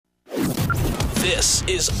This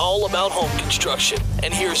is All About Home Construction,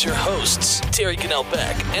 and here's your hosts, Terry Cannell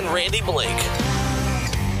Beck and Randy Blake.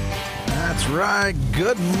 That's right.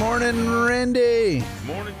 Good morning, Randy. Good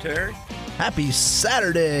morning, Terry. Happy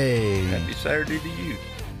Saturday. Happy Saturday to you.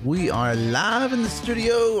 We are live in the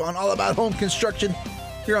studio on All About Home Construction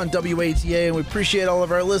here on WATA, and we appreciate all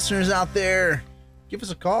of our listeners out there. Give us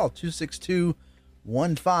a call,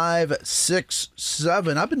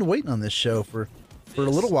 262-1567. I've been waiting on this show for a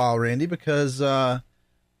little while, Randy, because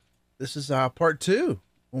this is part two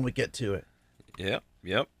when we get to it. Yep.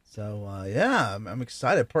 So, I'm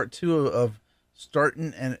excited. Part two of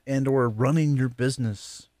starting and or running your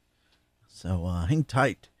business. So, hang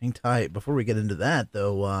tight. Before we get into that,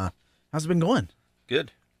 though, how's it been going?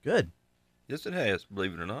 Good. Yes, it has,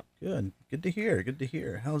 believe it or not. Good to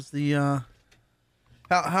hear. How's the,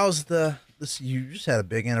 how's this, you just had a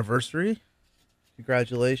big anniversary.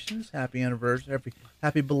 Congratulations. Happy anniversary.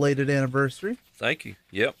 Happy belated anniversary. Thank you.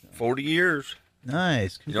 Yep, 40 years.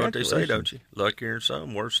 Nice. You know what they say, don't you? Luckier than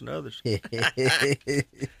some, worse than others.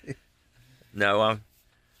 No,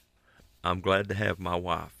 I'm glad to have my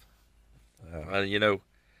wife.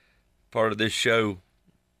 Part of this show,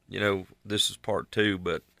 this is part two,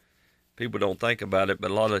 but people don't think about it.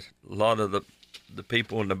 But a lot of the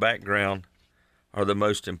people in the background are the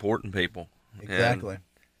most important people. Exactly.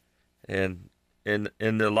 And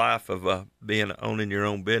in the life of owning your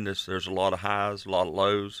own business, there's a lot of highs, a lot of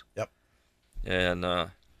lows. Yep. And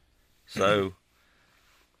so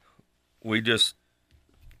we just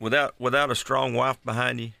without a strong wife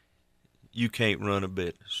behind you, you can't run a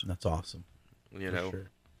business. That's awesome. Sure.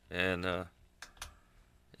 And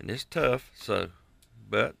it's tough. So,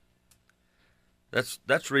 but that's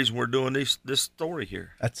the reason we're doing this story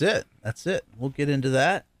here. That's it. We'll get into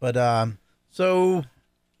that. But so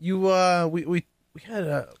you we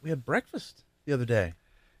had breakfast the other day.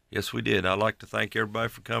 Yes, we did. I'd like to thank everybody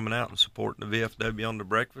for coming out and supporting the VFW on the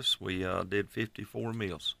breakfast. We did 54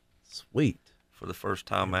 meals. Sweet. For the first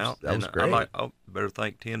time out. That was great. Better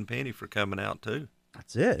thank Ten Penny for coming out too.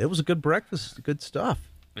 That's it. It was a good breakfast. Good stuff.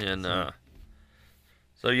 And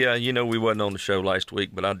so yeah, we wasn't on the show last week,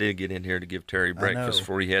 but I did get in here to give Terry breakfast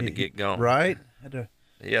before he had to get going. Right.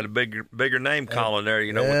 He had a bigger name calling there,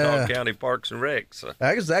 with Talk County Parks and Recs. So.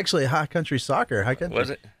 That was actually High Country Soccer.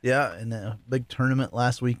 Was it? Yeah, in a big tournament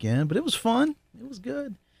last weekend, but it was fun. It was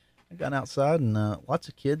good. I got outside and lots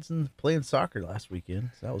of kids and playing soccer last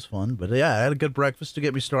weekend, so that was fun. But yeah, I had a good breakfast to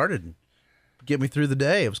get me started and get me through the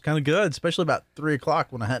day. It was kind of good, especially about 3 o'clock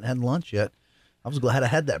when I hadn't had lunch yet. I was glad I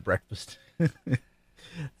had that breakfast.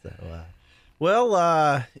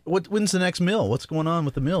 When's the next meal? What's going on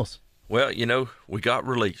with the meals? Well, we got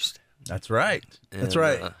released. That's right. That's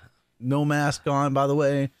right. No mask on, by the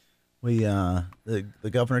way. We the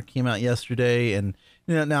governor came out yesterday, and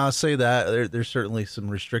now I say that there's certainly some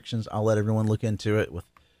restrictions. I'll let everyone look into it with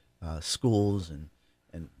schools and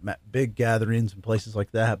big gatherings and places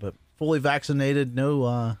like that. But fully vaccinated,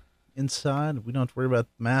 no inside. We don't have to worry about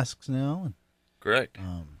masks now. Correct.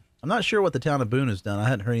 I'm not sure what the town of Boone has done. I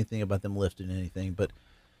hadn't heard anything about them lifting anything, but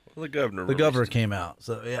the governor came out.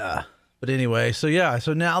 So yeah. But anyway, so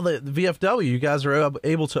now the VFW, you guys are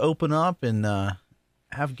able to open up and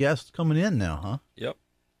have guests coming in now, huh? Yep.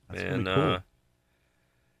 That's pretty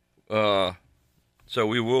cool. So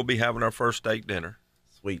we will be having our first steak dinner.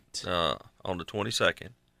 Sweet. On the 22nd.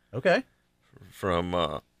 Okay.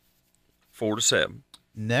 From 4 to 7.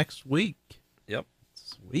 Next week. Yep.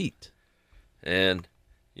 Sweet. And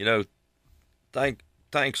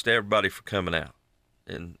thanks to everybody for coming out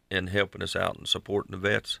and helping us out and supporting the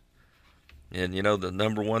vets. And, the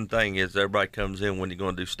number one thing is everybody comes in when you're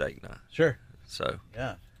going to do steak night. Sure. So.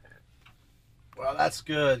 Yeah. Well, that's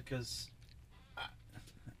good because,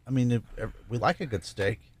 we like a good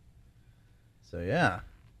steak. So, yeah.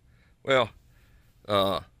 Well,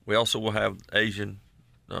 we also will have Asian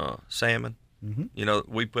salmon.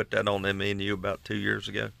 Mm-hmm. We put that on the menu about 2 years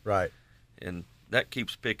ago. Right. And that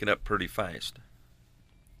keeps picking up pretty fast.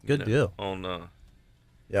 Good deal.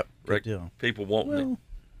 Yep. Good deal. People wanting it.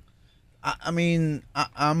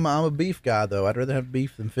 I'm a beef guy though. I'd rather have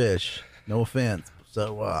beef than fish. No offense.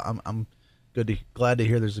 So I'm glad to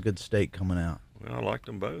hear there's a good steak coming out. Well, I like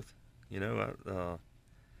them both. But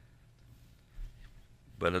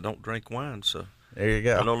I don't drink wine, so there you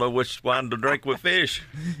go. I don't know which wine to drink with fish.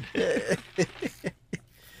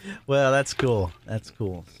 Well, that's cool.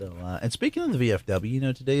 So, and speaking of the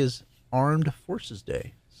VFW, today is Armed Forces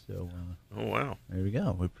Day. So, oh wow, there we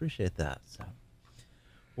go. We appreciate that. So.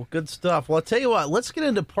 Well, good stuff. Well, I'll tell you what, let's get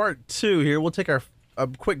into part two here. We'll take a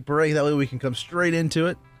quick break. That way we can come straight into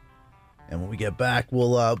it. And when we get back,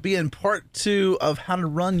 we'll be in part two of how to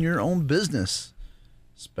run your own business.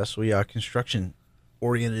 especially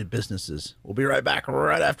construction-oriented businesses. We'll be right back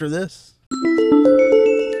right after this.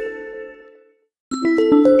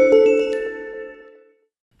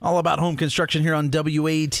 All About Home Construction here on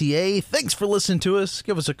WATA. Thanks for listening to us.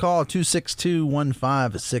 Give us a call,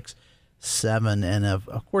 262-1567. And of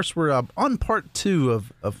course, we're on part 2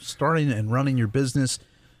 of starting and running your business.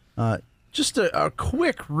 Just a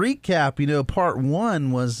quick recap. Part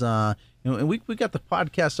 1 was, and we got the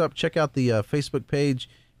podcast up. Check out the Facebook page,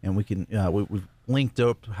 and we've linked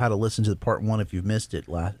up how to listen to the part 1 if you've missed it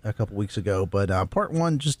a couple weeks ago. But part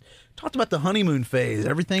 1 just talked about the honeymoon phase.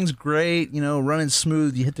 Everything's great, running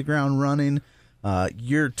smooth. You hit the ground running.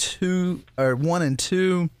 Year 2 or 1 and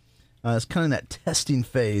 2, it's kind of that testing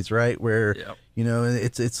phase, right? Where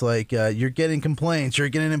it's like you're getting complaints, you're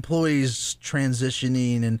getting employees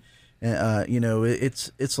transitioning, and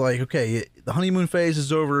it's like, okay, the honeymoon phase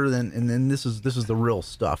is over, then this is the real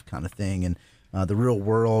stuff kind of thing, and the real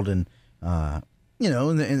world, and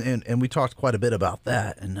and we talked quite a bit about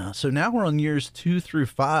that, and so now we're on years 2 through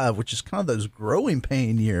 5, which is kind of those growing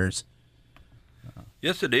pain years.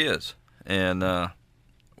 Yes, it is, and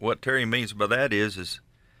what Terry means by that is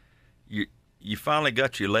you finally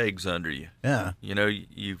got your legs under you. Yeah,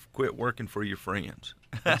 you've quit working for your friends.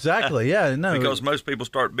 Exactly. Yeah. No. Because most people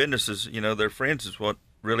start businesses, their friends is what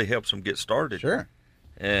really helps them get started. Sure.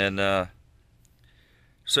 And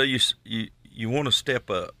so you want to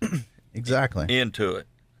step up. Exactly. Into it,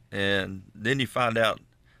 and then you find out,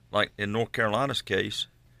 like in North Carolina's case,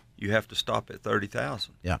 you have to stop at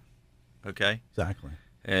 30,000. Yeah. Okay. Exactly.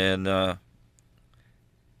 And that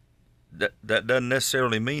doesn't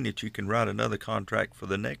necessarily mean that you can write another contract for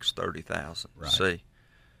the next 30,000. Right. See.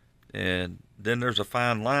 And then there's a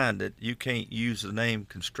fine line that you can't use the name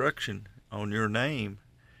construction on your name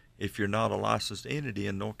if you're not a licensed entity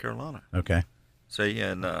in North Carolina. Okay. See,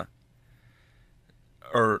 and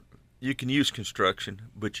or you can use construction,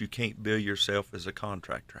 but you can't bill yourself as a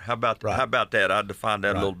contractor. How about that? I'd define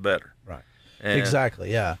that a little better. Right. And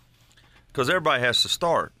exactly. Yeah. Because everybody has to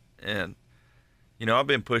start, and I've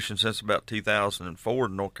been pushing since about 2004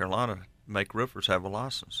 in North Carolina. Make roofers have a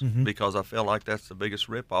license, because I feel like that's the biggest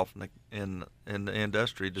ripoff in the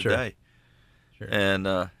industry today. Sure. And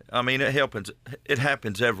it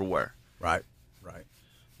happens everywhere. Right.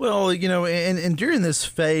 Well, and during this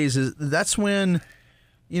phase, that's when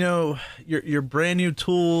your brand new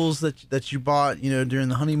tools that you bought during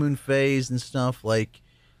the honeymoon phase and stuff, like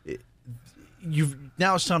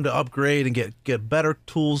now it's time to upgrade and get better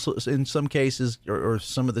tools in some cases, or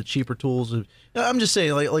some of the cheaper tools. I'm just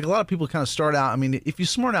saying, like a lot of people kind of start out. I mean, if you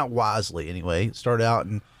smart out wisely, anyway, start out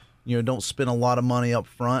and don't spend a lot of money up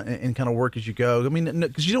front and kind of work as you go. I mean,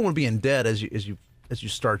 because you don't want to be in debt as you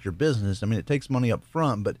start your business. I mean, it takes money up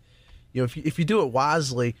front, but if you do it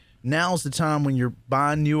wisely, now's the time when you're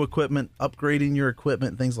buying new equipment, upgrading your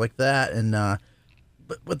equipment, things like that, and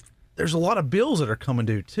but there's a lot of bills that are coming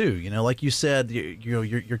due too. Like you said,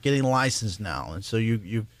 you're getting licensed now, and so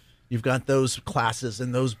you've got those classes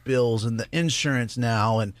and those bills and the insurance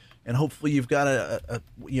now, and hopefully you've got a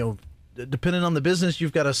depending on the business,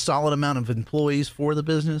 you've got a solid amount of employees for the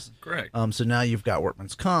business. Correct. So now you've got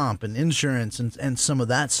workman's comp and insurance and some of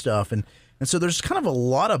that stuff, and so there's kind of a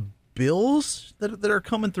lot of bills that are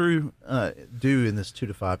coming through due in this 2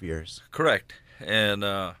 to 5 years. Correct.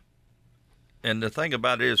 And the thing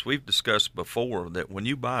about it is, we've discussed before that when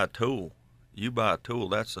you buy a tool,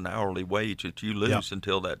 that's an hourly wage that you lose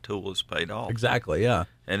until that tool is paid off. Exactly, yeah.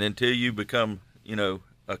 And until you become,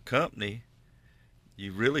 a company,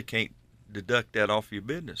 you really can't deduct that off your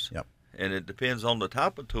business. Yep. And it depends on the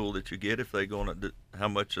type of tool that you get, if they're going to, how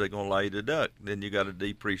much they're going to allow you to deduct. Then you got a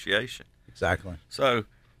depreciation. Exactly. So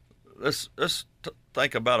let's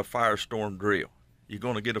think about a firestorm drill. You're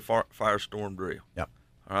going to get a firestorm drill. Yep.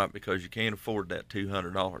 All right, because you can't afford that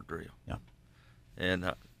 $200 drill. Yeah.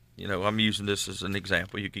 And, I'm using this as an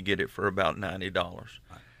example. You could get it for about $90. Right.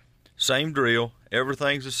 Same drill.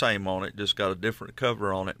 Everything's the same on it, just got a different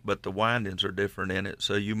cover on it, but the windings are different in it.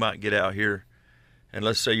 So you might get out here, and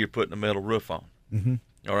let's say you're putting a metal roof on. Mm-hmm.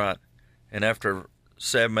 All right. And after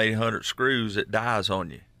 700-800 screws, it dies on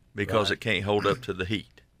you because it can't hold up to the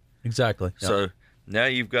heat. Exactly. Yep. So now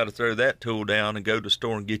you've got to throw that tool down and go to the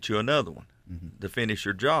store and get you another one to finish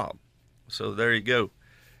your job. So there you go.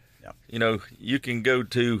 Yep. You can go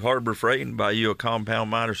to Harbor Freight and buy you a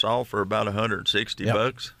compound miter saw for about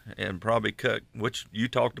 $160 and probably cut, which you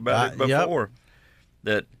talked about it before,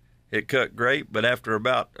 that it cut great, but after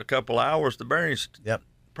about a couple hours, the bearings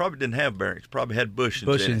probably didn't have bearings, probably had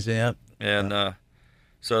bushings in it. Yeah. And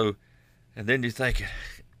so, and then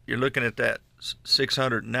you're looking at that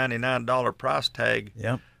 $699 price tag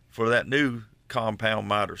for that new compound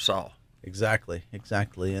miter saw. Exactly.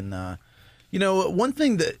 And you know, one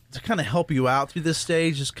thing that to kind of help you out through this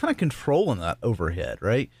stage is kind of controlling that overhead,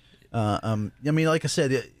 right? I mean, like I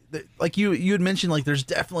said, like you had mentioned, like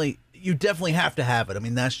you definitely have to have it. I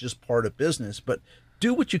mean, that's just part of business. But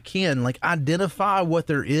do what you can, like identify what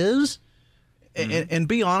there is, and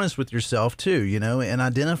be honest with yourself too, you know, and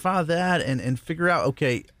identify that and figure out,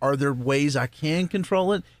 okay, are there ways I can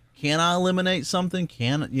control it? Can I eliminate something?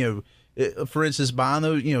 For instance,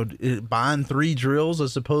 buying 3 drills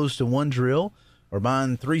as opposed to 1 drill, or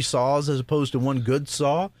buying 3 saws as opposed to 1 good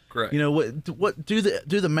saw. Correct. You know what? Do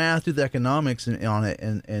the math, do the economics on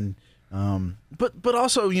it, but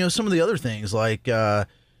also, you know, some of the other things like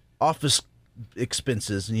office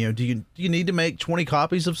expenses. You know, do you need to make 20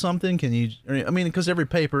 copies of something? Can you? I mean, because every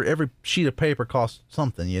sheet of paper costs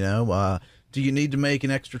something. You know, do you need to make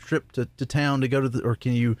an extra trip to town to go to or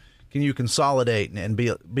can you consolidate and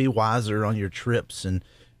be wiser on your trips and,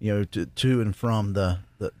 you know, to and from the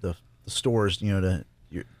stores, you know,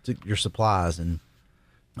 to your supplies and.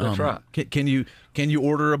 That's right. Can you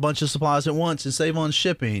order a bunch of supplies at once and save on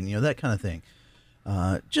shipping? You know, that kind of thing.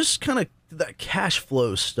 Just kind of that cash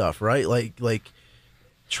flow stuff, right? Like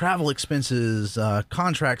travel expenses,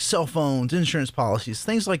 contracts, cell phones, insurance policies,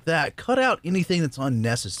 things like that. Cut out anything that's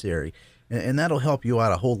unnecessary, and that'll help you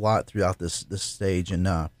out a whole lot throughout this stage. And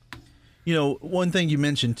you know, one thing you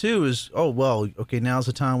mentioned too is, oh well, okay, now's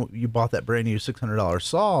the time you bought that brand new $600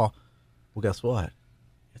 saw. Well, guess what?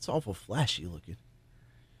 It's awful flashy looking.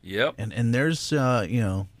 Yep. And there's you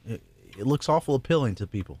know, it looks awful appealing to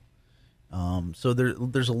people. So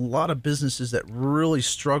there's a lot of businesses that really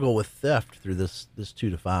struggle with theft through this 2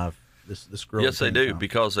 to 5 this growing. Yes, they do time.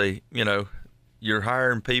 because you're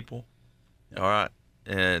hiring people, all right,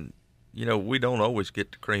 and you know we don't always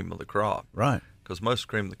get the cream of the crop, right? Because most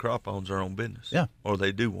cream of the crop owns their own business, yeah, or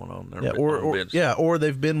they do want to own their own business, or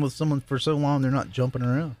they've been with someone for so long they're not jumping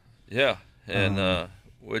around. Yeah, and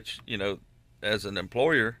which, you know, as an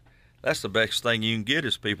employer, that's the best thing you can get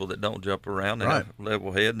is people that don't jump around and right. have a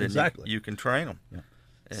level head, and exactly. you can train them. Yeah.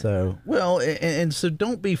 So, well, and so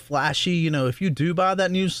don't be flashy. You know, if you do buy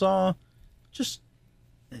that new saw, just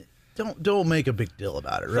don't make a big deal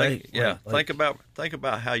about it, right? Think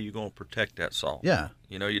about how you're going to protect that saw. Yeah.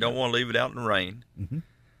 You know, you don't want to leave it out in the rain.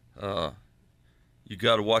 Mm-hmm. You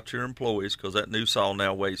got to watch your employees because that new saw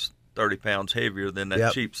now weighs 30 pounds heavier than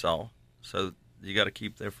that cheap saw. So you got to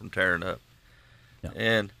keep them from tearing up. Yep.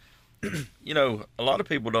 And, you know, a lot of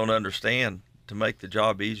people don't understand to make the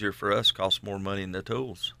job easier for us costs more money than the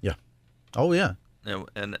tools. Yeah. Oh, yeah.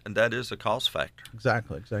 And that is a cost factor.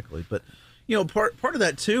 Exactly. But, you know, part of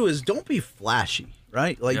that, too, is don't be flashy,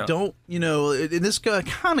 right? Like, don't, you know, and this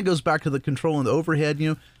kind of goes back to the control and the overhead,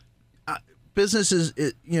 you know. Businesses,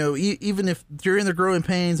 you know, even if during the growing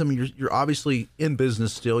pains, I mean, you're obviously in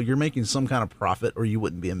business still. You're making some kind of profit or you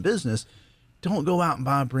wouldn't be in business. Don't go out and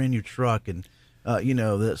buy a brand new truck and, you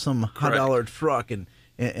know, some high-dollar truck and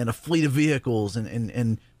a fleet of vehicles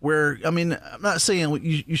and where, I mean, I'm not saying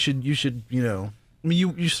you should, you know, I mean,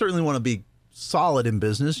 you certainly want to be solid in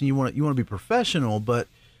business and you want to be professional, but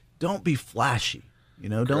don't be flashy, you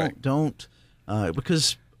know, don't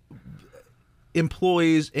because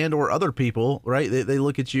employees and or other people, right? They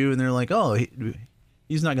look at you and they're like, oh,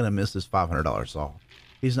 he's not going to miss this $500 saw.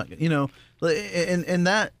 He's not, you know, and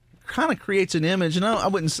that kind of creates an image. And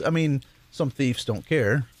I mean, some thieves don't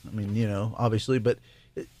care. I mean, you know, obviously, but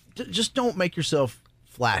just don't make yourself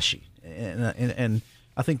flashy. And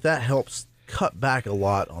I think that helps cut back a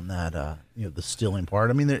lot on that, you know, the stealing part.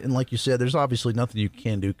 I mean, and like you said, there's obviously nothing you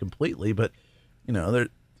can do completely, but you know,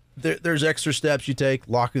 there's extra steps you take,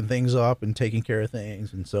 locking things up and taking care of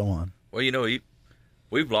things and so on. Well, you know,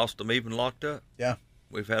 we've lost them even locked up. Yeah.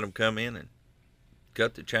 We've had them come in and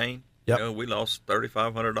cut the chain. Yep. You know, we lost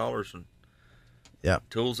 $3,500 in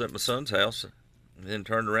tools at my son's house, and then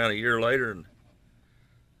turned around a year later and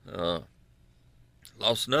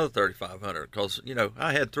lost another $3,500 because, you know,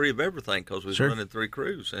 I had 3 of everything because we was running 3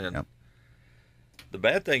 crews. And the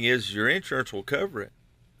bad thing is your insurance will cover it,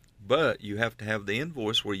 but you have to have the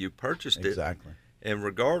invoice where you purchased it. Exactly. And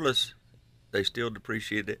regardless, they still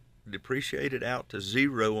depreciate it out to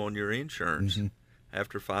 0 on your insurance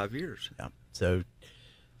after 5 years. Yeah. So,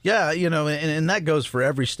 yeah, you know, and that goes for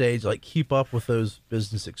every stage. Like, keep up with those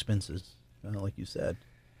business expenses, like you said.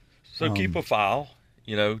 So keep a file,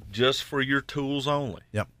 you know, just for your tools only.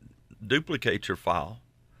 Yep. Duplicate your file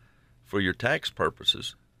for your tax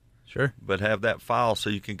purposes. Sure. But have that file so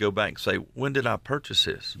you can go back and say, when did I purchase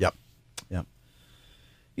this? Yep.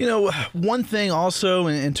 You know, one thing also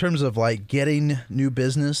in terms of like getting new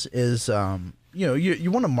business is, you know, you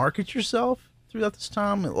want to market yourself throughout this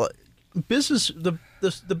time. business,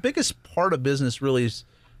 the biggest part of business really is,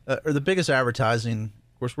 or the biggest advertising.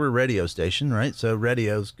 Of course, we're a radio station, right? So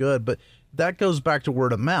radio's good, but that goes back to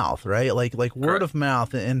word of mouth, right? Like word of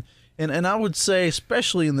mouth, and I would say,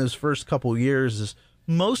 especially in those first couple of years, is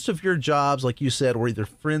most of your jobs, like you said, were either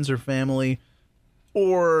friends or family,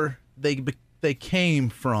 or they came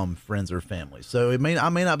from friends or family. So I may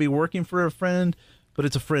not be working for a friend, but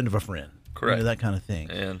it's a friend of a friend. Correct. You know, that kind of thing.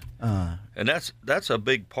 And that's a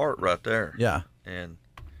big part right there. Yeah.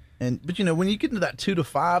 But you know, when you get into that 2 to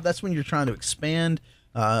 5, that's when you're trying to expand.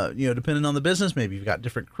 You know, depending on the business, maybe you've got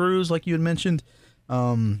different crews, like you had mentioned.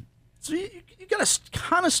 So you got to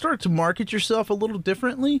kind of start to market yourself a little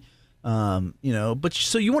differently. You know, but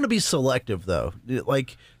so you want to be selective, though.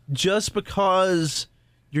 Like, just because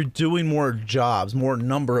you're doing more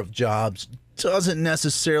number of jobs, doesn't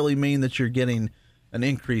necessarily mean that you're getting an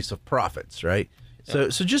increase of profits, right? Yeah.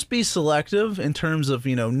 So just be selective in terms of,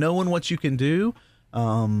 you know, knowing what you can do,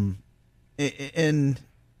 and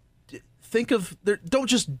think of, don't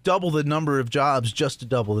just double the number of jobs just to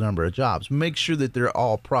double the number of jobs. Make sure that they're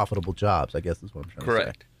all profitable jobs, I guess is what I'm trying to say.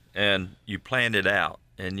 Correct. And you plan it out.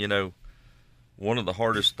 And, you know, one of the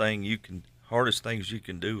hardest things you can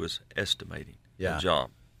do is estimating a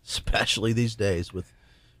job. Especially these days with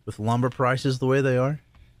lumber prices the way they are,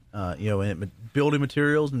 you know, and building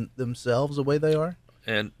materials themselves the way they are.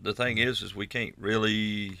 And the thing is we can't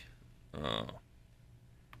really,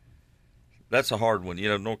 that's a hard one. You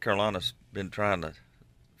know, North Carolina's been trying to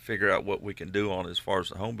figure out what we can do on as far as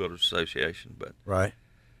the Home Builders Association, but right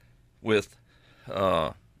with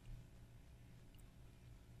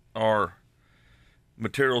our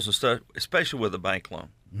materials and stuff, especially with a bank loan,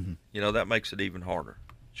 you know, that makes it even harder.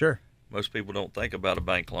 Sure. Most people don't think about a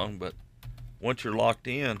bank loan, but once you're locked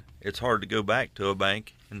in, it's hard to go back to a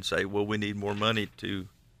bank and say, well, we need more money to.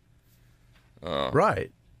 Right.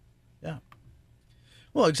 Yeah.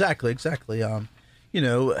 Well, exactly. You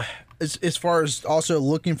know, as far as also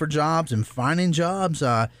looking for jobs and finding jobs,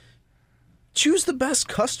 choose the best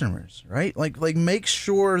customers, right? Like make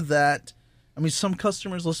sure that, I mean, some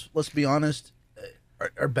customers, let's be honest,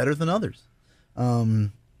 are better than others.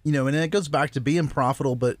 You know, and it goes back to being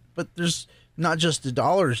profitable, but there's not just a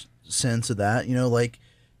dollar sense of that. You know, like,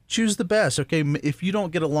 choose the best. Okay, if you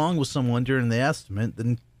don't get along with someone during the estimate,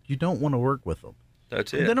 then you don't want to work with them.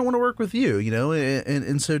 That's it. They don't want to work with you. You know,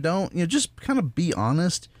 and so don't, you know, just kind of be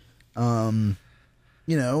honest. You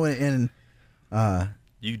know, and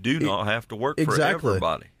you do not have to work for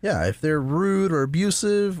everybody. Yeah, if they're rude or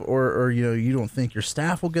abusive, or you know, you don't think your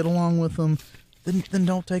staff will get along with them, then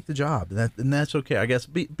don't take the job. And that's okay. I guess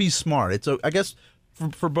be smart. It's, I guess,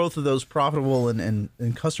 for both of those, profitable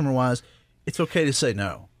and customer wise, it's okay to say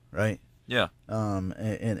no, right? Yeah.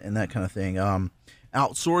 And that kind of thing.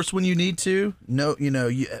 Outsource when you need to. No, you know,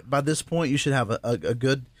 by this point you should have a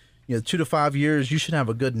good, you know, 2 to 5 years. You should have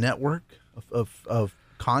a good network of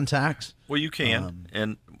contacts. Well, you can.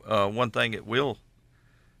 And one thing it will.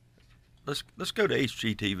 Let's go to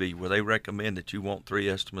HGTV, where they recommend that you want 3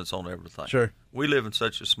 estimates on everything. Sure. We live in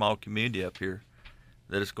such a small community up here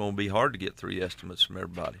that it's going to be hard to get 3 estimates from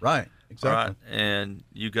everybody. Right. Exactly. All right. And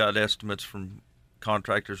you got estimates from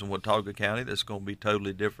contractors in Watauga County that's going to be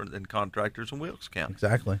totally different than contractors in Wilkes County.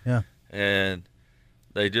 Exactly. Yeah. And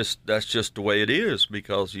that's just the way it is,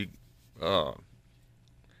 because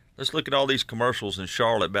let's look at all these commercials in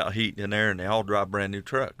Charlotte about heating and air, and they all drive brand new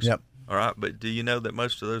trucks. Yep. All right, but do you know that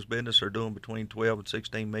most of those businesses are doing between 12 and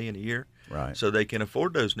 16 million a year? Right. So they can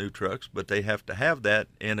afford those new trucks, but they have to have that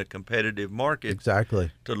in a competitive market.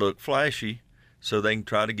 Exactly. To look flashy, so they can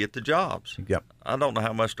try to get the jobs. Yep. I don't know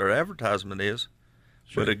how much their advertisement is,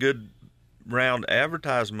 sure, but a good round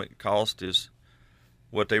advertisement cost is,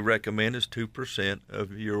 what they recommend is 2%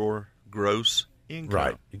 of your gross income,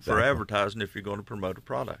 right, exactly, for advertising if you're going to promote a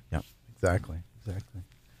product. Yeah, exactly.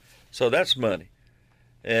 So that's money.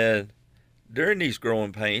 And during these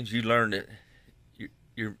growing pains, you learn that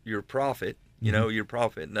your profit, you know, your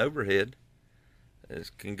profit and overhead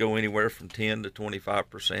can go anywhere from 10 to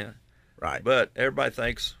 25%. Right. But everybody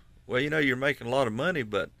thinks, well, you know, you're making a lot of money,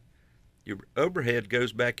 but your overhead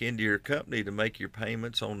goes back into your company to make your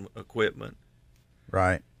payments on equipment.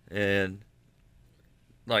 Right. And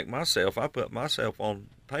like myself, I put myself on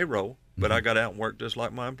payroll, but I got out and worked just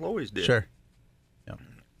like my employees did. Sure. Yeah.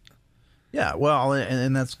 Yeah. Well,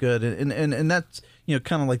 and that's good. And that's, you know,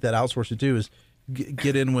 kind of like that outsourcing too, is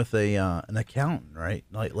get in with an accountant, right?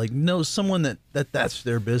 Like know someone that's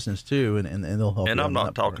their business too, and they'll help. And I'm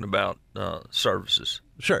not talking about services.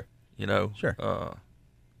 Sure. You know. Sure.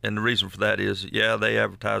 And the reason for that is, yeah, they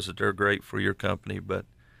advertise that they're great for your company, but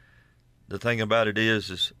the thing about it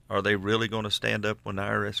is are they really going to stand up when the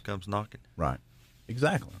IRS comes knocking? Right.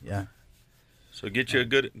 Exactly. Yeah. So get you a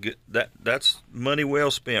good that's money well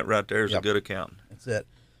spent right there as a good accountant. That's it.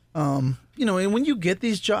 You know, and when you get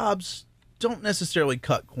these jobs, don't necessarily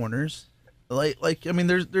cut corners. Like I mean,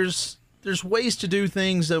 there's ways to do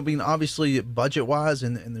things. I mean, obviously budget wise,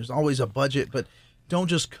 and there's always a budget, but don't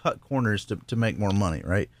just cut corners to make more money,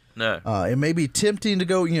 right? No. It may be tempting to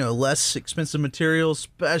go, you know, less expensive materials,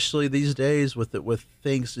 especially these days with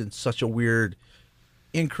things in such a weird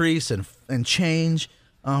increase and change.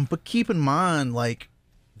 But keep in mind, like,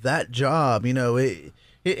 that job, you know,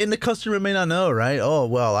 and the customer may not know, right? Oh,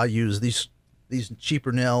 well, I use these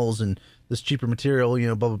cheaper nails and this cheaper material, you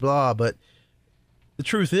know, blah, blah, blah. But the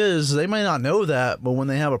truth is, they may not know that, but when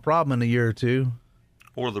they have a problem in a year or two,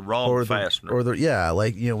 or the wrong fastener,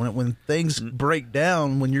 like, you know, when things break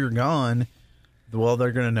down when you're gone, well,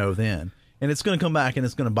 they're going to know then, and it's going to come back and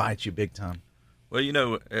it's going to bite you big time. Well, you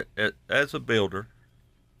know, as a builder,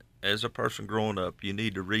 as a person growing up, you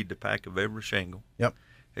need to read the pack of every shingle. Yep.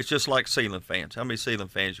 It's just like ceiling fans. How many ceiling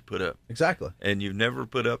fans you put up? Exactly. And you never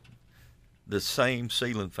put up the same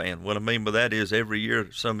ceiling fan. What I mean by that is every year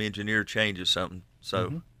some engineer changes something.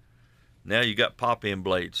 So now you got pop-in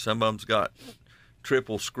blades. Some of them's got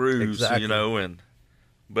triple screws, you know,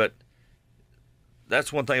 but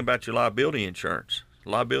that's one thing about your liability insurance.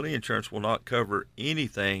 Liability insurance will not cover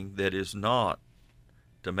anything that is not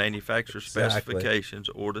to manufacturer specifications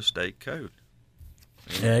or the state code.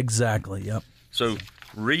 Yeah, exactly. Yep. So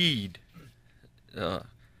read, you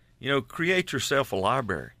know, create yourself a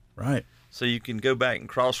library. Right. So you can go back and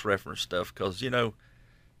cross-reference stuff because, you know,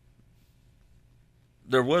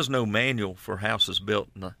 there was no manual for houses built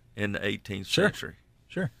in the 18th century.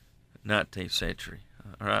 Sure. 19th century.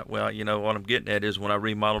 All right. Well, you know, what I'm getting at is when I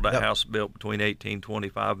remodeled that house built between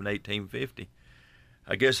 1825 and 1850,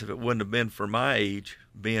 I guess if it wouldn't have been for my age,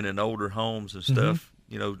 being in older homes and stuff,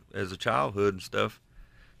 you know, as a childhood and stuff,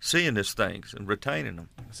 seeing these things and retaining them.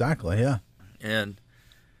 Exactly, yeah. And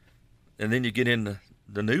then you get into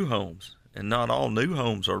the new homes, and not all new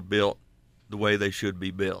homes are built the way they should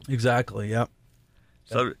be built. Exactly, yep.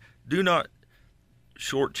 So do not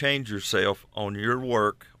shortchange yourself on your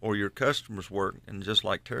work or your customer's work. And just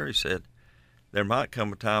like Terry said, there might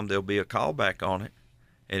come a time there'll be a callback on it,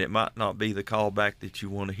 and it might not be the callback that you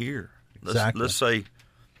want to hear. Exactly. Let's say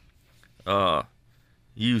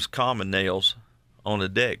use common nails on a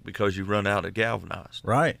deck because you run out of galvanized.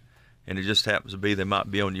 Right. And it just happens to be they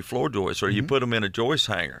might be on your floor joists, or you put them in a joist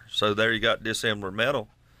hanger. So there you got dissimilar metal,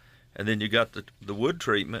 and then you got the wood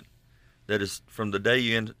treatment that is from the day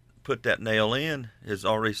you put that nail in has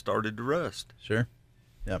already started to rust. Sure.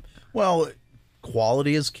 Yep. Well,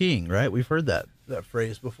 quality is king, right? We've heard that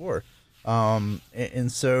phrase before.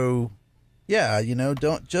 And so, yeah, you know,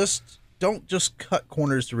 don't just cut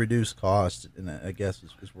corners to reduce cost. And I guess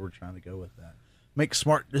is where we're trying to go with that. Make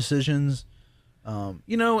smart decisions.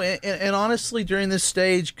 You know, and honestly, during this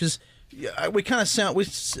stage, because we kind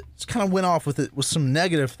of went off with it with some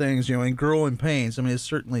negative things, you know, and growing pains. I mean, it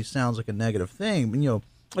certainly sounds like a negative thing, but, you know,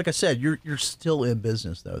 like I said, you're still in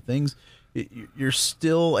business though. You're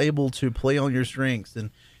still able to play on your strengths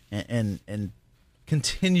and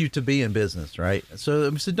continue to be in business, right? So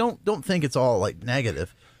don't think it's all like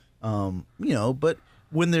negative, you know. But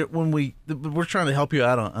we're trying to help you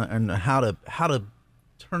out on how to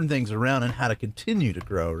turn things around and how to continue to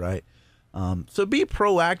grow, right? So be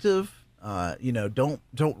proactive. You know, don't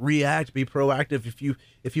react. Be proactive.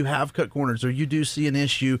 If you have cut corners or you do see an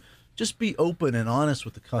issue, just be open and honest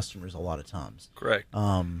with the customers a lot of times. Correct.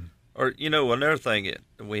 Or, you know, another thing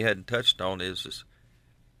that we hadn't touched on is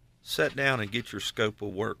sit down and get your scope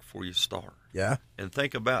of work before you start. Yeah. And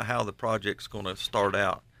think about how the project's going to start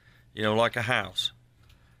out. You know, like a house.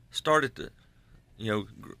 Start at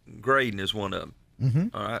grading is one of them.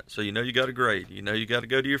 Mm-hmm. All right. So, you know, you got to grade. You know, you got to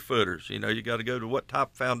go to your footers. You know, you got to go to what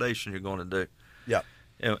type of foundation you're going to do. Yeah.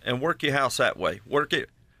 And work your house that way. Work it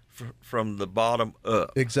from the bottom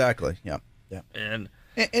up. Exactly. Yeah. Yeah. And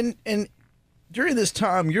during this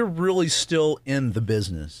time, you're really still in the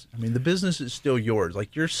business. I mean, the business is still yours.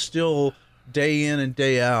 Like, you're still day in and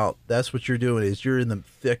day out. That's what you're doing, is you're in the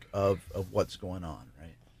thick of what's going on,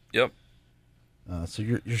 right? Yep. So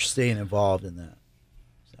you're staying involved in that.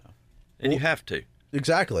 And you have to.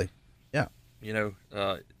 Exactly. Yeah. You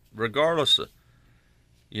know, regardless of,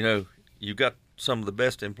 you know, you've got some of the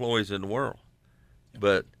best employees in the world,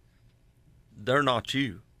 but they're not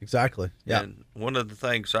you. Exactly. Yeah. And one of the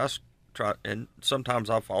things I try, and sometimes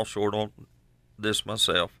I fall short on this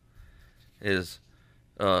myself, is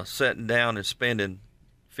sitting down and spending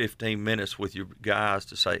 15 minutes with your guys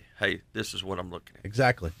to say, hey, this is what I'm looking at.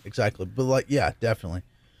 Exactly. But yeah, definitely.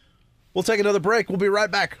 We'll take another break. We'll be right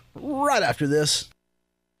back right after this.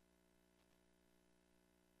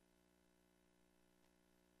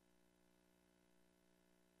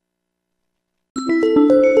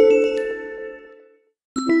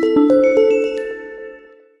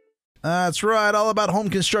 That's right. All about home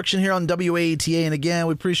construction here on WATA. And again,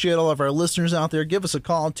 we appreciate all of our listeners out there. Give us a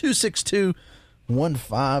call,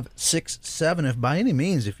 262-1567. If by any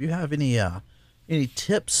means, if you have any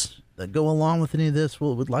tips that go along with any of this,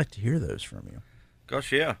 we'd like to hear those from you.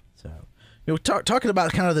 Gosh, yeah. So, talking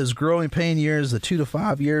about kind of those growing pain years, the 2 to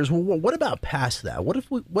 5 years. Well, what about past that? What if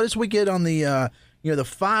we get on the the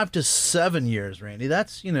 5 to 7 years, Randy?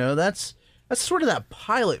 That's sort of that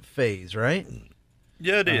pilot phase, right?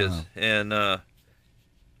 Yeah, it is. And,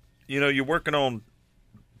 you're working on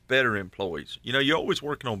better employees. You're always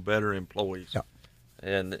working on better employees. Yeah.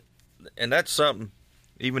 And that's something,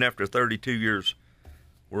 even after 32 years,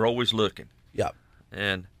 we're always looking. Yeah.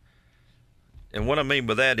 And what I mean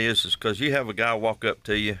by that is because you have a guy walk up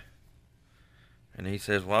to you, and he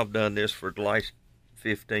says, well, I've done this for the last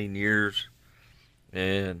 15 years.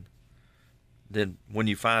 And then when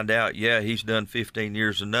you find out, yeah, he's done 15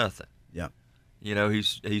 years of nothing. Yeah.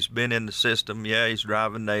 He's been in the system. Yeah, he's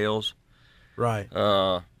driving nails. Right.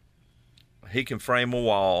 He can frame a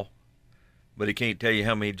wall, but he can't tell you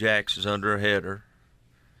how many jacks is under a header.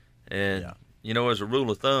 And, as a rule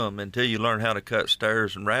of thumb, until you learn how to cut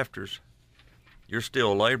stairs and rafters, you're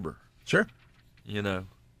still labor. Sure. Yeah,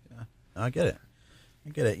 I get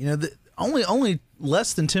it. Only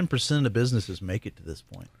less than 10% of businesses make it to this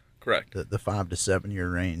point. Correct. The 5 to 7 year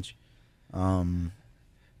range. And,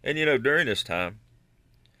 during this time,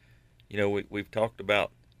 we've talked about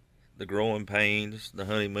the growing pains, the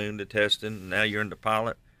honeymoon, the testing, and now you're in the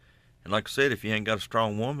pilot. And like I said, if you ain't got a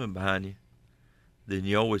strong woman behind you, then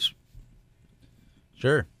you always...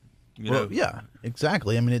 Sure. Yeah,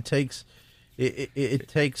 exactly. I mean, it takes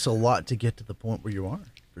a lot to get to the point where you are,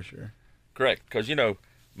 for sure. Correct. Because,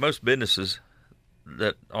 most businesses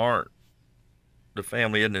that aren't, the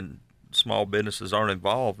family and small businesses aren't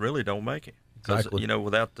involved, really don't make it. Exactly.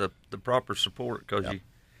 Without the proper support, because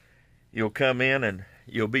you'll come in and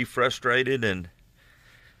you'll be frustrated, and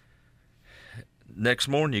next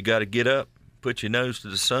morning you got to get up, put your nose to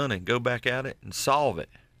the sun, and go back at it and solve it.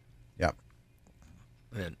 Yep.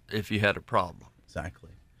 And if you had a problem.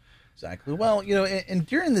 Exactly. Well, and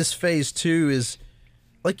during this phase too is,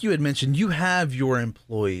 like you had mentioned, you have your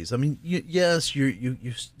employees. I mean, yes, you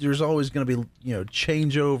there's always going to be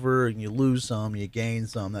changeover, and you lose some, you gain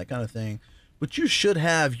some, that kind of thing. But you should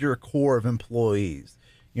have your core of employees.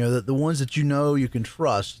 The ones that you can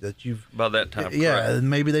trust, that you've by that time. Yeah, correct.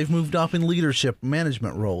 Maybe they've moved up in leadership,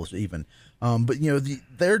 management roles even. But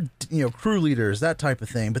they're crew leaders, that type of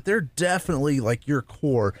thing. But they're definitely like your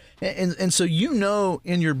core, and so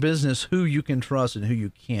in your business who you can trust and who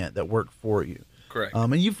you can't, that work for you. Correct.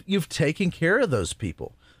 And you've taken care of those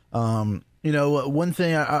people. One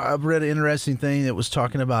thing I've read an interesting thing that was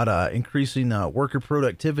talking about increasing worker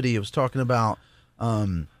productivity. It was talking about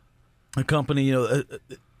a company,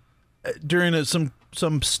 during some,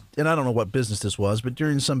 and I don't know what business this was, but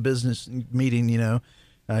during some business meeting,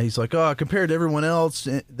 he's like, oh, compared to everyone else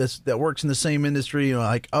that works in the same industry,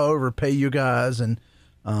 like, I overpay you guys, and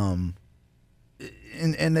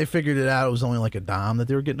they figured it out. It was only like a dime that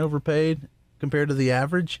they were getting overpaid compared to the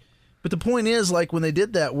average. But the point is, like, when they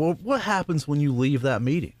did that, well, what happens when you leave that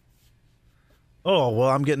meeting? Oh, well,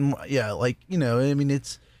 I'm getting, I mean,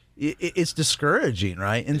 it's discouraging,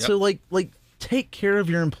 right? And so, like, take care of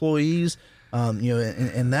your employees,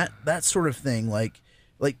 and that sort of thing. Like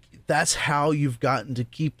that's how you've gotten to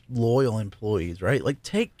keep loyal employees, right? Like,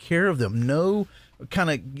 take care of them. Know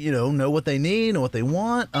what they need and what they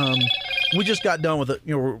want. We just got done with it.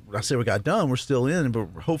 I say we got done. We're still in, but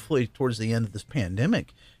hopefully towards the end of this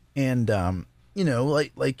pandemic. And work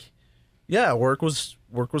was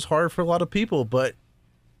hard for a lot of people, but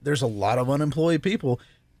there's a lot of unemployed people.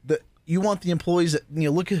 That you want the employees that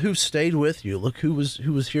look at who stayed with you, look who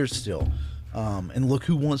was here still, and look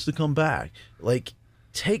who wants to come back. Like,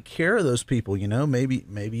 take care of those people.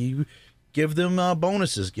 Maybe you give them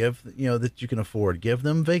bonuses, that you can afford, give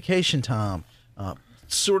them vacation time,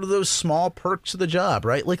 sort of those small perks of the job,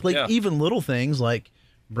 right? Even little things like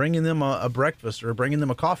bringing them a breakfast or bringing them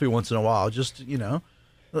a coffee once in a while. Just,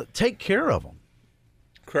 take care of them.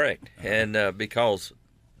 Correct. And because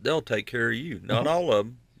they'll take care of you. Not all of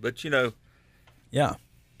them, but, Yeah.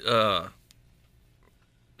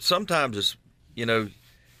 Sometimes it's,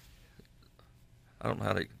 I don't know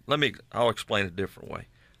how to, I'll explain it a different way.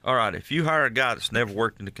 All right, if you hire a guy that's never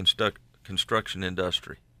worked in the construction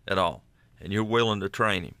industry at all, and you're willing to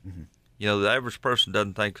train him, mm-hmm. You know, the average person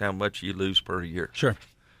doesn't think how much you lose per year. Sure.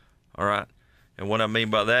 All right, and what I mean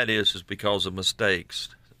by that is because of mistakes.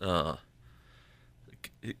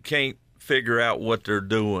 Can't figure out what they're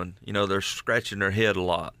doing. You know, they're scratching their head a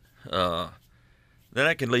lot. Then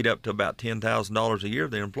that can lead up to about $10,000 a year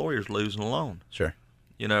the employer's losing alone. Sure.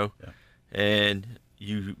 You know, yeah. And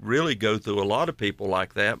you really go through a lot of people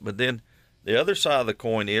like that. But then the other side of the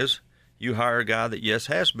coin is you hire a guy that, yes,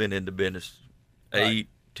 has been in the business 8,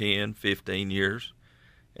 10, 15 years.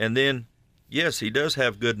 And then, yes, he does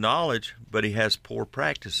have good knowledge, but he has poor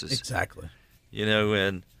practices. Exactly. You know,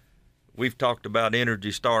 and we've talked about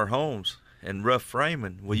Energy Star homes and rough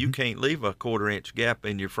framing. Well, mm-hmm. You can't leave a 1/4-inch gap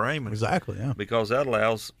in your framing. Exactly, yeah. Because that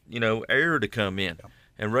allows, you know, air to come in. Yeah.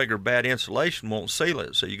 And regular bad insulation won't seal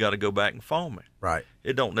it, so you got to go back and foam it. Right.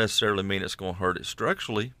 It don't necessarily mean it's going to hurt it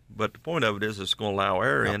structurally, but the point of it is it's going to allow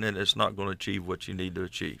air in, and it's not going to achieve what you need to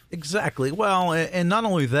achieve. Exactly. Well, and not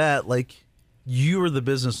only that, like, you are the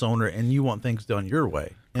business owner and you want things done your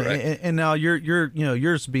way. And now you're you know,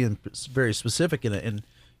 yours being very specific in it, and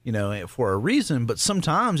you know, for a reason, but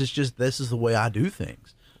sometimes it's just, this is the way I do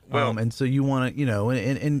things. Well, and so you want to, you know,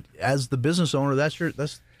 and as the business owner, that's your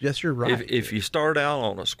right. If you start out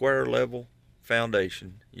on a square level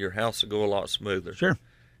foundation, your house will go a lot smoother. Sure.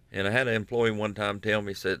 And I had an employee one time tell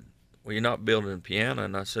me, said, "Well, you're not building a piano."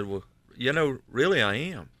 And I said, "Well, you know, really I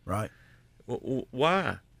am." Right. Well,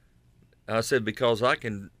 why? I said, "Because I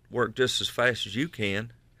can work just as fast as you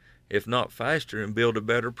can, if not faster, and build a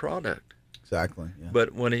better product." Exactly. Yeah.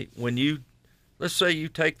 But when you, let's say you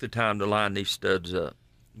take the time to line these studs up,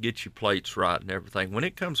 get your plates right and everything. When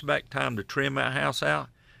it comes back time to trim that house out,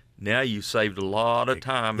 now you saved a lot of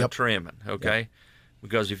time in trimming, okay? Yep.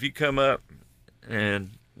 Because if you come up,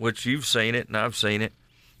 and which you've seen it and I've seen it,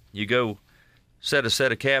 you go set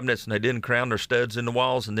a cabinets and they didn't crown their studs in the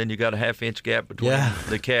walls, and then you got a 1/2-inch gap between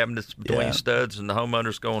the cabinets between studs, and the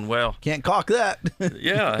homeowner's going, well, can't caulk that.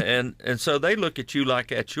 Yeah, and so they look at you like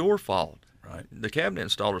that's your fault. Right. The cabinet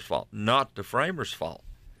installer's fault, not the framer's fault.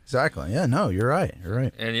 Exactly. Yeah, no, you're right. You're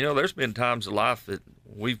right. And, you know, there's been times in life that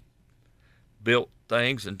we've built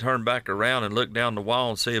things and turned back around and looked down the wall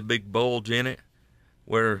and see a big bulge in it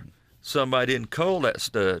where somebody didn't coal that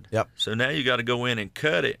stud. Yep. So now you got to go in and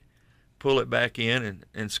cut it, pull it back in,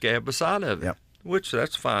 and scab the side of it, yep. Which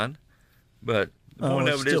that's fine. But the point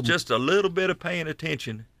of it is just a little bit of paying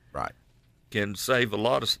attention can save a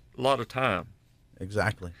lot of time.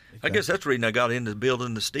 Exactly. I guess that's the reason I got into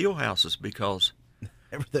building the steel houses, because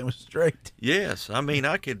everything was straight. Yes. I mean,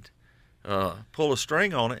 I could pull a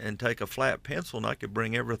string on it and take a flat pencil, and I could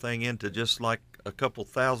bring everything into just like a couple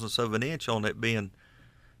thousandths of an inch on it being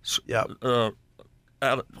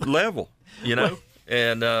out level, you know?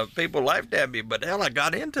 And people laughed at me, but hell, I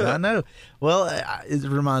got into it. I know. Well, it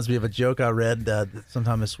reminds me of a joke I read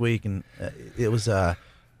sometime this week, and it was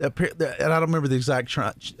and I don't remember the exact.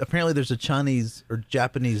 Apparently, there's a Chinese or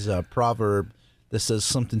Japanese proverb that says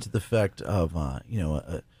something to the effect of, you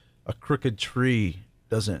know, a crooked tree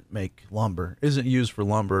doesn't make lumber, isn't used for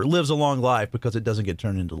lumber. It lives a long life because it doesn't get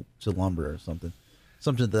turned into lumber or something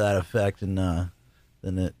to that effect. And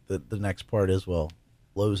then the next part is, well,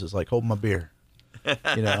 Lowe's is like, hold my beer,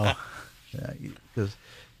 you know,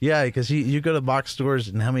 because you go to box stores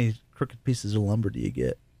and how many crooked pieces of lumber do you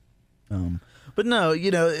get? But no,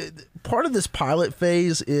 you know, part of this pilot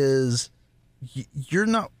phase is you're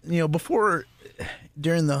not, you know, before,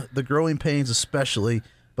 during the growing pains especially,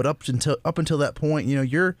 but up until that point, you know,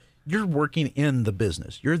 you're working in the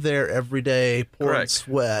business. You're there every day, pouring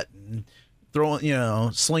sweat and throwing, you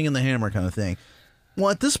know, slinging the hammer kind of thing. Well,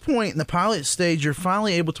 at this point in the pilot stage, you're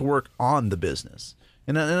finally able to work on the business.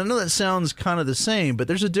 And I know that sounds kind of the same, but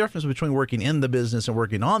there's a difference between working in the business and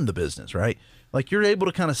working on the business, right? Like, you're able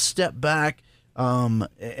to kind of step back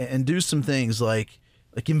and do some things like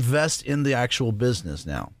invest in the actual business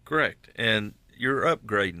now. Correct. And you're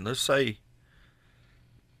upgrading. Let's say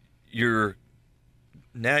you're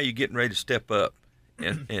getting ready to step up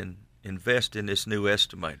and invest in this new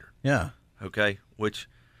estimator. Yeah. Okay. Which,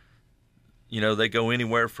 you know, they go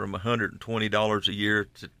anywhere from $120 a year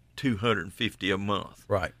to $250 a month.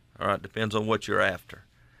 Right. All right. Depends on what you're after.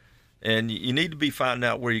 And you need to be finding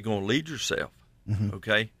out where you're going to lead yourself. Mm-hmm.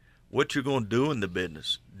 Okay. What you're going to do in the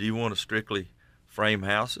business. Do you want to strictly frame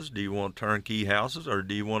houses? Do you want turnkey houses? Or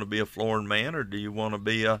do you want to be a flooring man? Or do you want to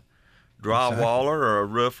be a drywaller or a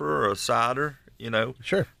roofer or a sider, you know?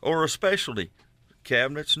 Sure. Or a specialty,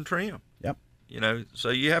 cabinets and trim. Yep. You know, so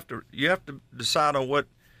you have to decide on what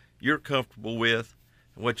you're comfortable with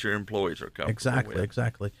and what your employees are comfortable with.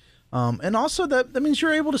 Exactly. And also that means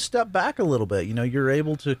you're able to step back a little bit. You're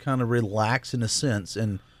able to kind of relax in a sense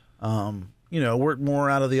and, work more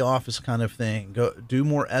out of the office kind of thing, go do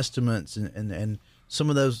more estimates and some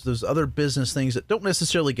of those other business things that don't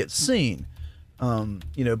necessarily get seen,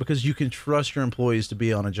 because you can trust your employees to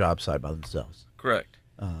be on a job site by themselves. Correct.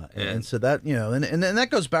 And so that, and that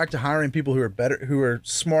goes back to hiring people who are better, who are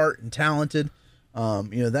smart and talented,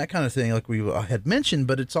 that kind of thing, like we had mentioned,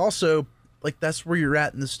 but it's also like, that's where you're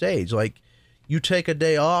at in the stage. Like, you take a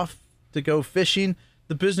day off to go fishing,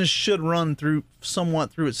 the business should run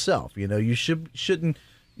somewhat through itself. You should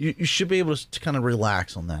be able to kind of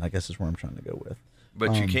relax on that, I guess is where I'm trying to go with.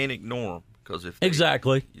 But you can't ignore them, because if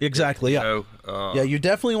exactly. Yeah. You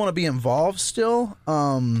definitely want to be involved still.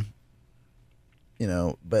 But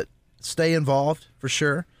stay involved for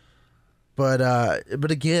sure. But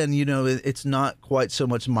again, it's not quite so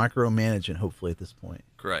much micromanagement, hopefully, at this point.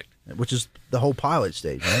 Correct. Which is the whole pilot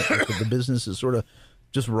stage, right? Like, the business is sort of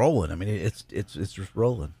just rolling. I mean, it's just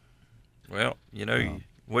rolling. Well,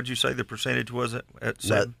 what'd you say the percentage was at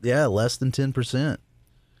 7? Less than 10%.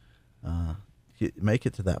 Make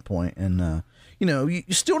it to that point, and you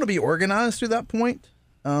still want to be organized through that point.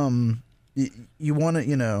 You want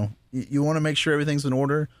to, you want to make sure everything's in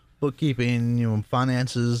order, bookkeeping,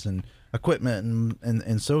 finances and equipment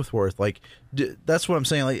and so forth. Like, that's what I'm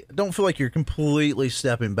saying. Like, don't feel like you're completely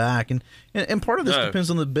stepping back, and part of this depends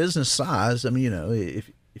on the business size. I mean,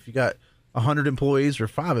 if you got 100 employees or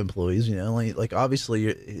 5 employees, like obviously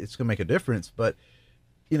it's gonna make a difference, but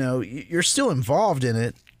you're still involved in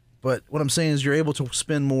it. But what I'm saying is you're able to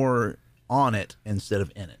spend more on it instead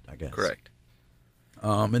of in it, I guess. Correct.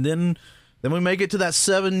 And then we make it to that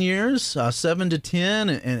 7 years, 7 to 10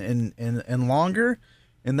 and longer.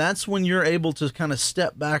 And that's when you're able to kind of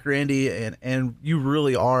step back, Randy, and you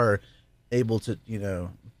really are able to,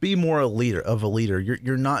 be more of a leader.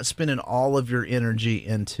 You're not spending all of your energy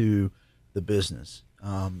into the business.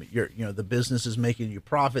 The business is making you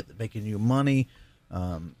profit, making you money.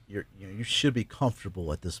 You should be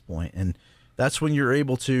comfortable at this point, and that's when you're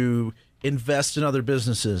able to invest in other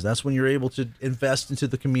businesses. That's when you're able to invest into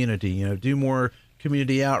the community. Do more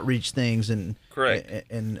community outreach things, and correct,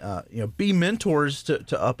 and be mentors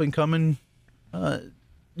to up and coming,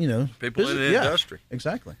 people in the industry.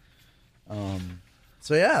 Exactly.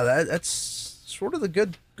 So yeah, that's sort of the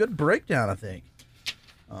good breakdown, I think.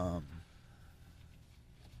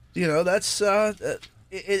 That's.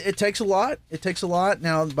 It takes a lot. It takes a lot.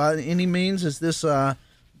 Now, by any means, is this a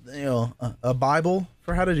Bible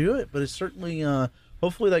for how to do it? But it's certainly,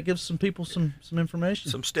 hopefully, that gives some people some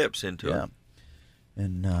information, some steps into it.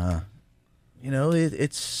 And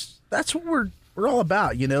that's what we're all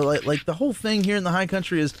about. Like the whole thing here in the high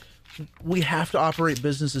country is we have to operate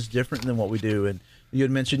businesses different than what we do. And you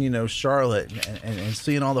had mentioned, Charlotte and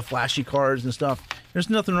seeing all the flashy cars and stuff. There's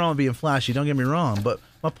nothing wrong with being flashy. Don't get me wrong. But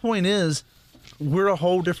my point is, we're a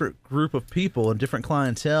whole different group of people and different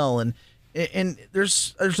clientele, and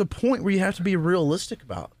there's a point where you have to be realistic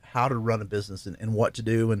about how to run a business and what to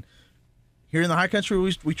do. And here in the high country,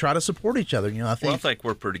 we try to support each other. I think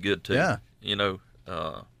we're pretty good too. Yeah.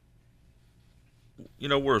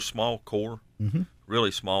 We're a small core,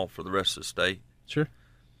 really small for the rest of the state. Sure.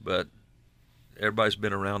 But everybody's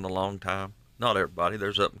been around a long time. Not everybody.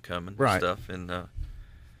 There's up and coming stuff, and but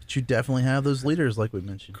you definitely have those leaders, like we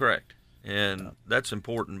mentioned. Correct. And that's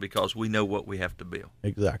important because we know what we have to build.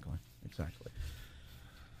 Exactly.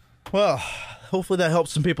 Well, hopefully that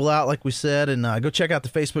helps some people out, like we said. And go check out the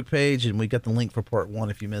Facebook page, and we got the link for part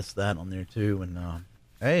 1 if you missed that on there too. And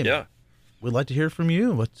we'd like to hear from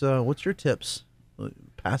you. What's your tips?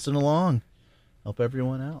 Pass it along. Help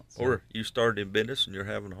everyone out. So. Or you started in business and you're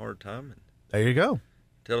having a hard time. And there you go.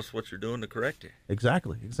 Tell us what you're doing to correct it.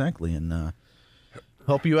 Exactly. And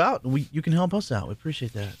help you out. You can help us out. We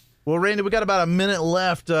appreciate that. Well, Randy, we got about a minute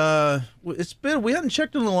left. We hadn't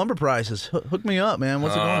checked on the lumber prices. Hook me up, man.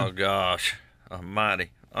 What's it going? Oh, gosh.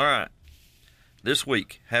 Almighty. All right. This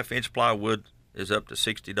week, half-inch plywood is up to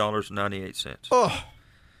 $60.98. Oh.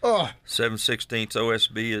 7/16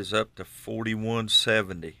 OSB is up to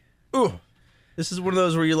 $41.70. Oh. This is one of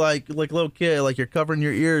those where you like a little kid, like you're covering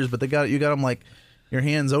your ears, but you got them like your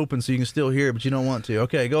hands open so you can still hear, but you don't want to.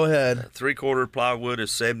 Okay, go ahead. 3/4 plywood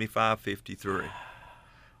is $75.53.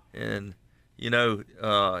 And,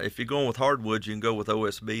 if you're going with hardwood, you can go with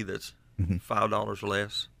OSB that's $5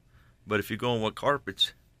 less. But if you're going with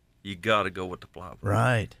carpets, you got to go with the plywood.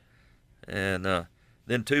 Right. And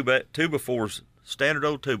then 2x4s, standard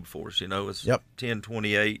old 2x4s, it's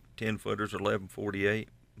 10/28, 10-footers, 11/48.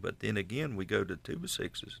 But then again, we go to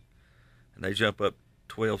 2x6s, and they jump up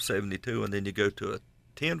 12/72, and then you go to a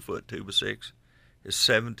 10-foot 2x6, is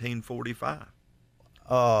 $1,745.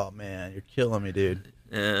 Oh man, you're killing me, dude.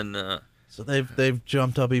 And so they've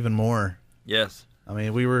jumped up even more. Yes. I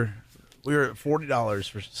mean, we were at $40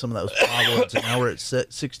 for some of those plywood, and now we're at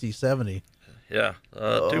 60, 70. Yeah.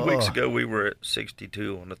 2 weeks ago we were at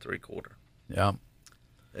 62 on the 3/4. Yeah.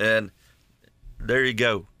 And there you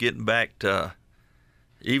go, getting back to,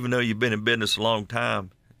 even though you've been in business a long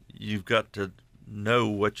time, you've got to know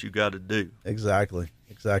what you got to do. Exactly.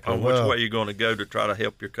 On which way you're going to go to try to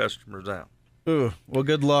help your customers out. Ooh, well,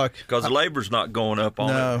 good luck. Because the labor's not going up on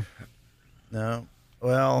it. No.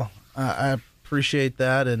 Well, I appreciate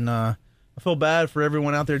that, and I feel bad for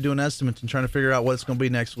everyone out there doing estimates and trying to figure out what it's going to be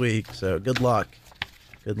next week. So good luck.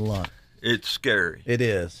 Good luck. It's scary. It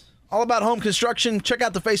is. All About Home Construction. Check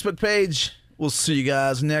out the Facebook page. We'll see you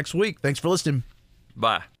guys next week. Thanks for listening.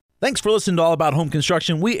 Bye. Thanks for listening to All About Home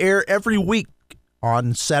Construction. We air every week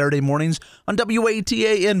on Saturday mornings on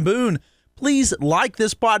WATA in Boone. Please like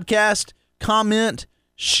this podcast, comment,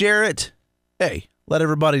 share it. Hey, let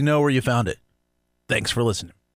everybody know where you found it. Thanks for listening.